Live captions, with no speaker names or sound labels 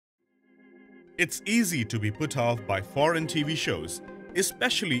It's easy to be put off by foreign TV shows,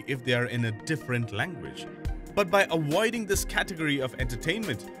 especially if they are in a different language. But by avoiding this category of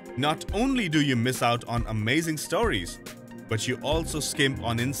entertainment, not only do you miss out on amazing stories, but you also skimp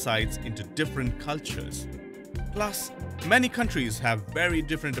on insights into different cultures. Plus, many countries have very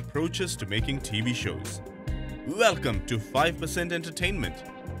different approaches to making TV shows. Welcome to 5% Entertainment.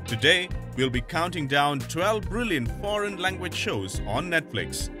 Today, we'll be counting down 12 brilliant foreign language shows on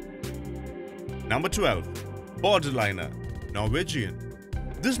Netflix. Number 12. Borderliner, Norwegian.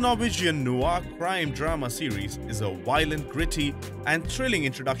 This Norwegian noir crime drama series is a violent, gritty and thrilling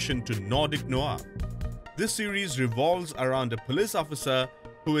introduction to Nordic noir. This series revolves around a police officer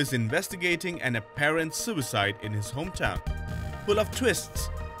who is investigating an apparent suicide in his hometown. Full of twists,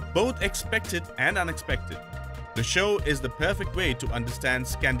 both expected and unexpected. The show is the perfect way to understand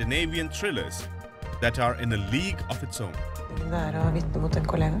Scandinavian thrillers that are in a league of its own.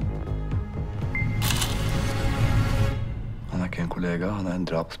 Han ikke en kollega, han en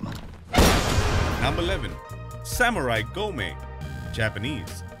drapsmann. Number 11. Samurai Gourmet,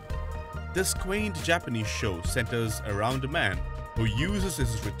 Japanese. This quaint Japanese show centers around a man who uses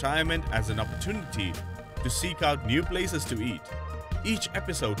his retirement as an opportunity to seek out new places to eat. Each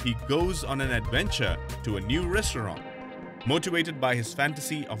episode he goes on an adventure to a new restaurant, motivated by his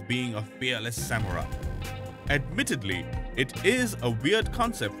fantasy of being a fearless samurai. Admittedly, it is a weird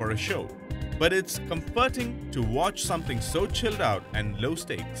concept for a show, but it's comforting to watch something so chilled out and low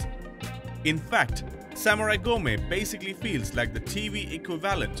stakes. In fact, Samurai Gourmet basically feels like the TV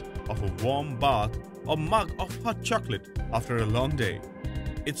equivalent of a warm bath or mug of hot chocolate after a long day.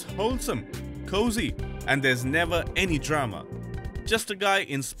 It's wholesome, cozy, and there's never any drama. Just a guy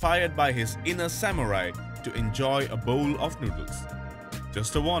inspired by his inner samurai to enjoy a bowl of noodles.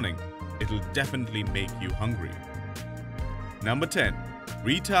 Just a warning, it'll definitely make you hungry. Number 10.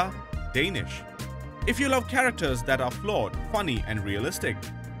 Rita, Danish. If you love characters that are flawed, funny and realistic,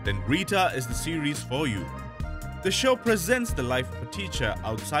 then Rita is the series for you. The show presents the life of a teacher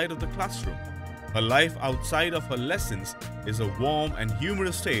outside of the classroom. Her life outside of her lessons is a warm and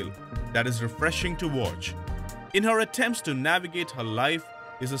humorous tale that is refreshing to watch. In her attempts to navigate her life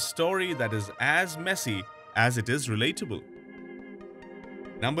is a story that is as messy as it is relatable.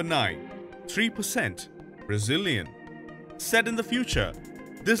 Number 9. 3%, Brazilian. Set in the future,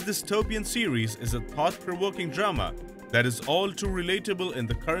 this dystopian series is a thought-provoking drama that is all too relatable in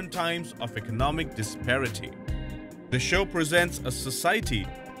the current times of economic disparity. The show presents a society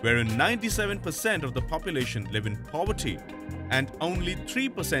wherein 97% of the population live in poverty and only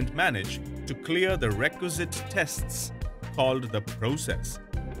 3% manage to clear the requisite tests called the process,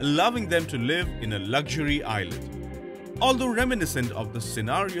 allowing them to live in a luxury island. Although reminiscent of the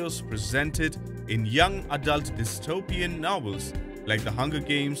scenarios presented in young adult dystopian novels like The Hunger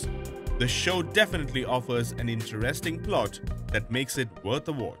Games, the show definitely offers an interesting plot that makes it worth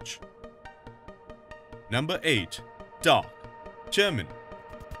a watch. Number 8. Dark, German.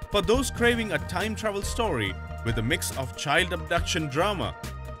 For those craving a time travel story with a mix of child abduction drama,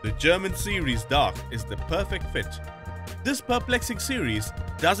 the German series Dark is the perfect fit. This perplexing series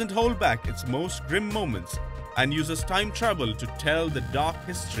doesn't hold back its most grim moments and uses time travel to tell the dark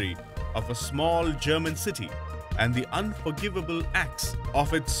history of a small German city and the unforgivable acts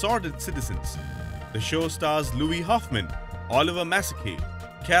of its sordid citizens. The show stars Louis Hoffman, Oliver Massachy,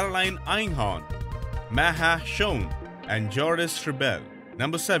 Caroline Einhorn, Maha Schoen, and Joris Strebel.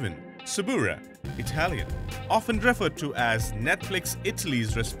 Number 7. Subura, Italian. Often referred to as Netflix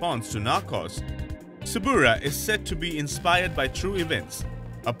Italy's response to Narcos, Subura is said to be inspired by true events,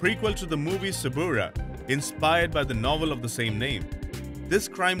 a prequel to the movie Subura, inspired by the novel of the same name. This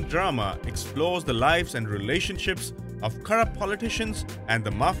crime drama explores the lives and relationships of corrupt politicians and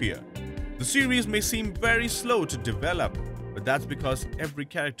the mafia. The series may seem very slow to develop, but that's because every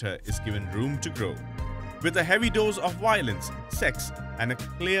character is given room to grow. With a heavy dose of violence, sex, and a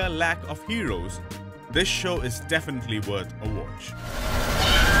clear lack of heroes, this show is definitely worth a watch.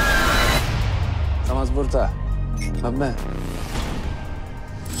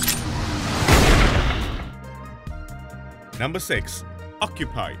 Number 6.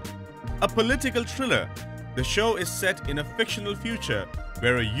 Occupied, a political thriller. The show is set in a fictional future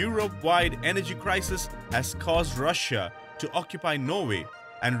where a Europe-wide energy crisis has caused Russia to occupy Norway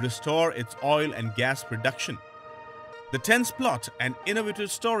and restore its oil and gas production. The tense plot and innovative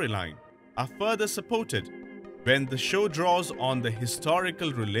storyline are further supported when the show draws on the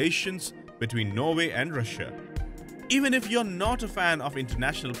historical relations between Norway and Russia. Even if you're not a fan of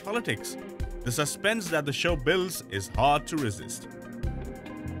international politics, the suspense that the show builds is hard to resist.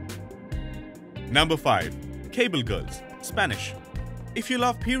 Number 5. Cable Girls, Spanish. If you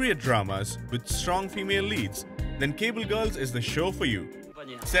love period dramas with strong female leads, then Cable Girls is the show for you.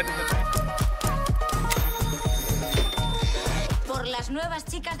 Set in Por las nuevas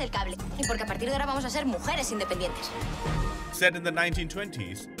chicas del cable. Y porque a partir de ahora vamos a ser mujeres independientes. Set in the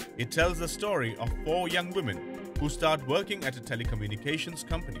 1920s, it tells the story of 4 young women who start working at a telecommunications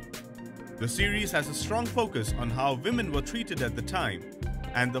company. The series has a strong focus on how women were treated at the time,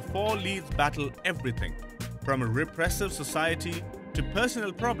 and the 4 leads battle everything from a repressive society to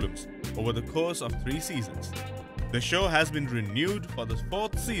personal problems over the course of 3 seasons. The show has been renewed for the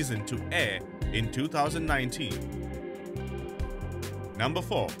 4th season to air in 2019. Number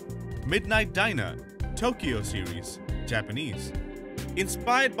 4. Midnight Diner, Tokyo series, Japanese.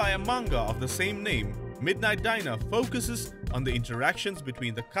 Inspired by a manga of the same name, Midnight Diner focuses on the interactions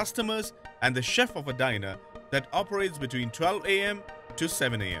between the customers and the chef of a diner that operates between 12 a.m. to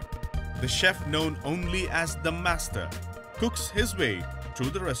 7 a.m. The chef, known only as the Master, cooks his way through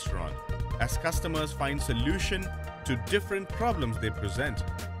the restaurant as customers find solution to different problems they present.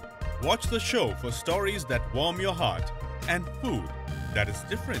 Watch the show for stories that warm your heart and food that is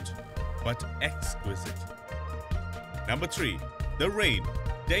different but exquisite. Number 3. The Rain,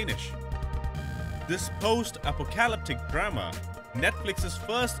 Danish. This post-apocalyptic drama, Netflix's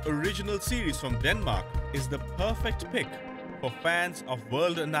first original series from Denmark, is the perfect pick for fans of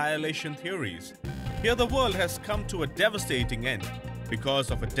world annihilation theories. Here the world has come to a devastating end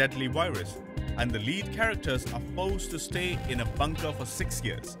because of a deadly virus, and the lead characters are forced to stay in a bunker for 6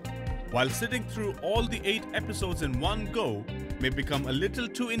 years. While sitting through all the 8 episodes in one go may become a little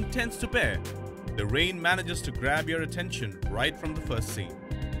too intense to bear, The Rain manages to grab your attention right from the first scene,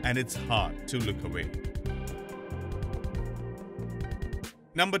 and it's hard to look away.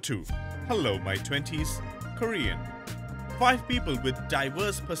 Number 2. Hello My 20s, Korean. 5 people with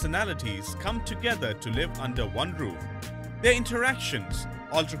diverse personalities come together to live under one roof. Their interactions,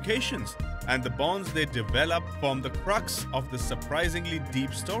 altercations, and the bonds they develop form the crux of this surprisingly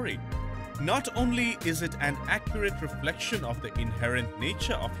deep story. Not only is it an accurate reflection of the inherent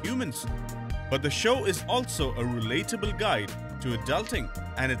nature of humans, but the show is also a relatable guide to adulting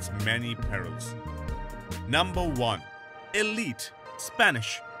and its many perils. Number 1. Elite,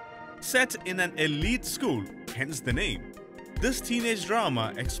 Spanish. Set in an elite school, hence the name, this teenage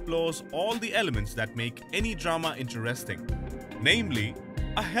drama explores all the elements that make any drama interesting. Namely,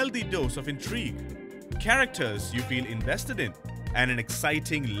 a healthy dose of intrigue, characters you feel invested in, and an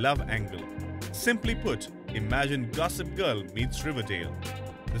exciting love angle. Simply put, imagine Gossip Girl meets Riverdale.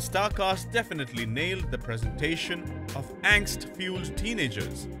 The star cast definitely nailed the presentation of angst-fueled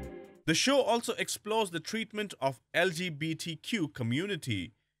teenagers. The show also explores the treatment of LGBTQ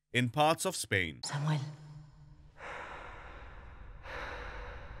community in parts of Spain. Samuel.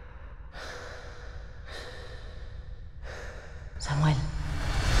 Samuel.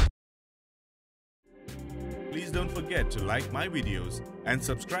 Please don't forget to like my videos and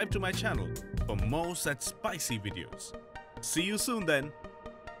subscribe to my channel for more such spicy videos. See you soon then.